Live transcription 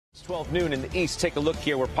12 noon in the East. Take a look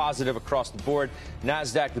here. We're positive across the board.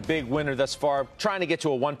 NASDAQ, the big winner thus far, trying to get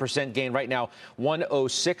to a 1% gain right now.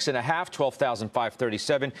 106.5,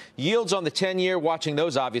 12,537. Yields on the 10-year, watching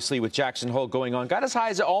those obviously with Jackson Hole going on. Got as high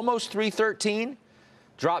as almost 313.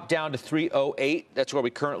 Dropped down to 308. That's where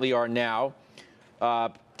we currently are now.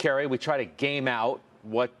 Kerry, we try to game out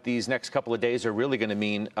what these next couple of days are really going to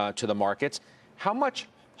mean to the markets. How much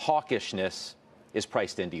hawkishness is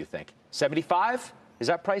priced in, do you think? 75? Is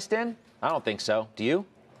that priced in? I don't think so. Do you?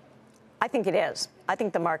 I think it is. I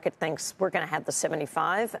think the market thinks we're going to have the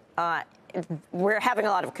 75. We're having a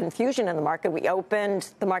lot of confusion in the market. We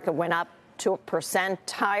opened, the market went up to 1%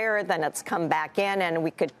 higher, then it's come back in, and we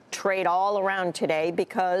could trade all around today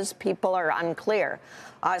because people are unclear.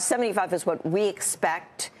 75 is what we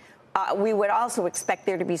expect. We would also expect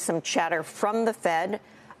there to be some chatter from the Fed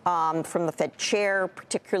chair,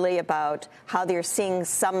 particularly about how they're seeing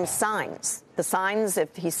some signs. The signs,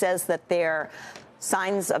 if he says that they're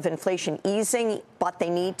signs of inflation easing, but they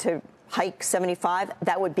need to hike 75,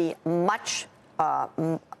 that would be much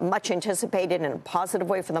anticipated in a positive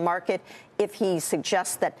way for the market. If he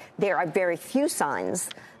suggests that there are very few signs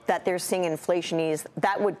that they're seeing inflation ease,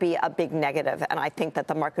 that would be a big negative, and I think that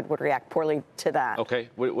the market would react poorly to that. Okay,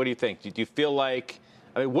 what do you think? Do you feel like?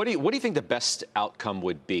 I mean, what do you think the best outcome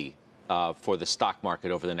would be for the stock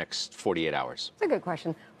market over the next 48 hours? That's a good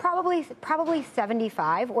question. Probably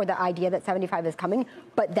 75, or the idea that 75 is coming,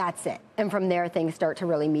 but that's it. And from there, things start to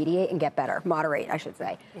really moderate, I should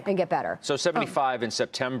say, and get better. So 75 in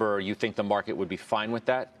September, you think the market would be fine with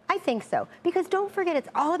that? I think so, because don't forget, it's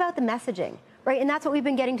all about the messaging. Right, and that's what we've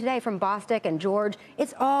been getting today from Bostic and George.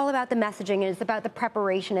 It's all about the messaging, and it's about the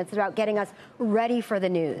preparation. It's about getting us ready for the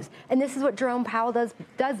news. And this is what Jerome Powell does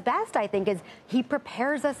best, I think, is he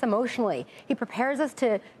prepares us emotionally. He prepares us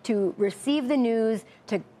to receive the news,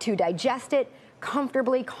 to digest it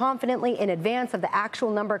comfortably, confidently in advance of the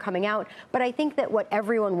actual number coming out. But I think that what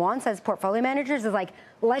everyone wants as portfolio managers is like,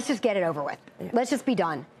 let's just get it over with. Yeah. Let's just be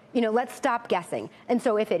done. Let's stop guessing. And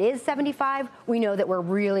so if it is 75, we know that we're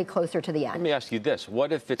really closer to the end. Let me ask you this.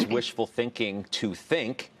 What if it's wishful thinking to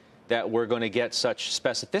think that we're going to get such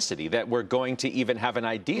specificity, that we're going to even have an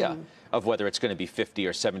idea of whether it's going to be 50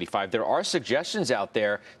 or 75? There are suggestions out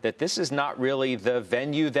there that this is not really the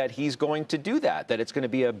venue that he's going to do that it's going to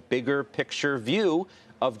be a bigger picture view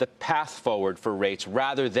of the path forward for rates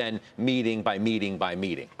rather than meeting by meeting by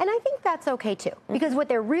meeting. And I think that's okay, too, because what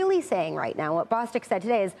they're really saying right now, what Bostic said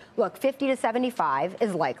today is, look, 50 to 75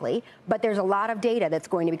 is likely, but there's a lot of data that's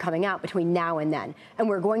going to be coming out between now and then, and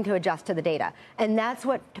we're going to adjust to the data. And that's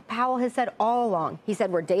what Powell has said all along. He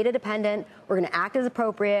said we're data dependent, we're going to act as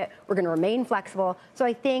appropriate, we're going to remain flexible. So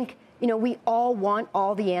I think we all want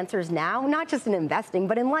all the answers now, not just in investing,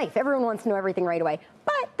 but in life. Everyone wants to know everything right away.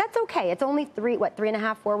 But that's okay. It's only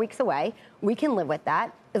 3.5, 4 weeks away. We can live with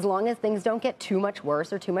that as long as things don't get too much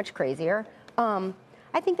worse or too much crazier. I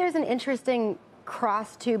think there's an interesting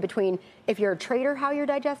cross, too, between if you're a trader, how you're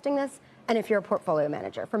digesting this, and if you're a portfolio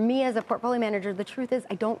manager. For me as a portfolio manager, the truth is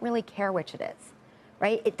I don't really care which it is,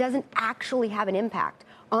 right? It doesn't actually have an impact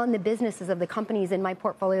on the businesses of the companies in my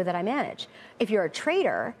portfolio that I manage. If you're a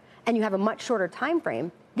trader and you have a much shorter time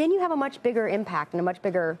frame, then you have a much bigger impact and a much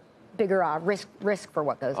bigger risk for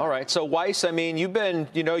what goes on. All right. So, Weiss, I mean, you've been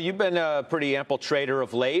a pretty ample trader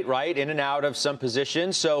of late, right? In and out of some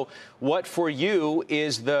positions. So what for you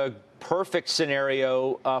is the perfect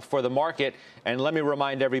scenario for the market? And let me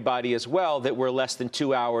remind everybody as well that we're less than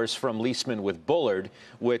 2 hours from Leisman with Bullard,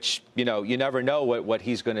 which, you never know what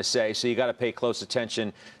he's going to say. So you got to pay close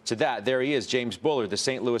attention to that. There he is, James Bullard, the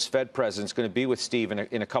St. Louis Fed president, is going to be with Steve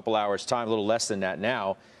in a couple hours' time, a little less than that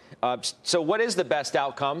now. So what is the best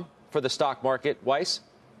outcome for the stock market, Weiss?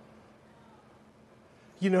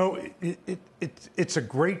 It's a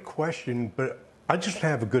great question, but I just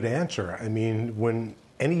have a good answer. I mean, when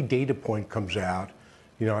any data point comes out,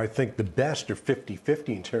 I think the best are 50-50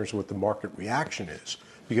 in terms of what the market reaction is.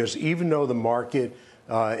 Because even though the market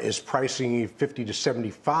is pricing 50 to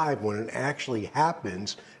 75, when it actually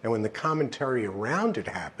happens and when the commentary around it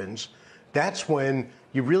happens, that's when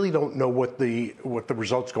you really don't know what the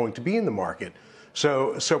result's going to be in the market.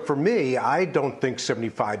 So for me, I don't think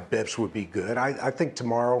 75 bips would be good. I think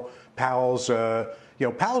tomorrow Powell's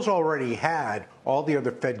already had all the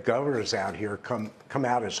other Fed governors out here come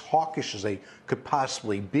out as hawkish as they could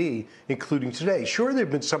possibly be, including today. Sure, there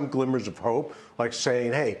have been some glimmers of hope, like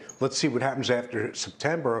saying, hey, let's see what happens after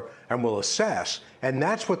September and we'll assess. And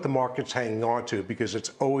that's what the market's hanging on to because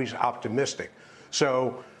it's always optimistic.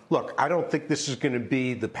 So look, I don't think this is going to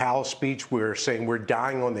be the Powell speech where saying we're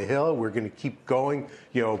dying on the hill. We're going to keep going,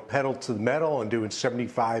 pedal to the metal and doing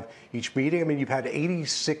 75 each meeting. I mean, you've had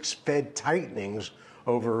 86 Fed tightenings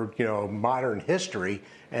over, modern history,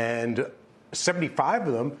 and 75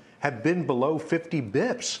 of them have been below 50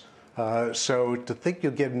 bips. So to think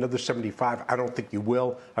you'll get another 75, I don't think you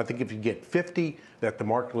will. I think if you get 50, that the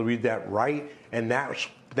market will read that right, and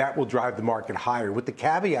that will drive the market higher, with the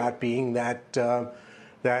caveat being that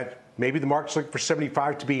that maybe the market's looking for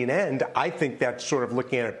 75 to be an end. I think that's sort of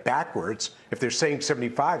looking at it backwards. If they're saying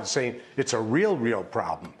 75, it's saying it's a real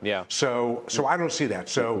problem. Yeah. So I don't see that.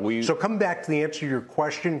 So coming back to the answer to your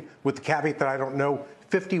question, with the caveat that I don't know,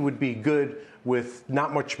 50 would be good, with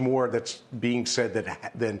not much more that's being said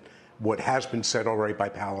than what has been said already by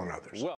Powell and others.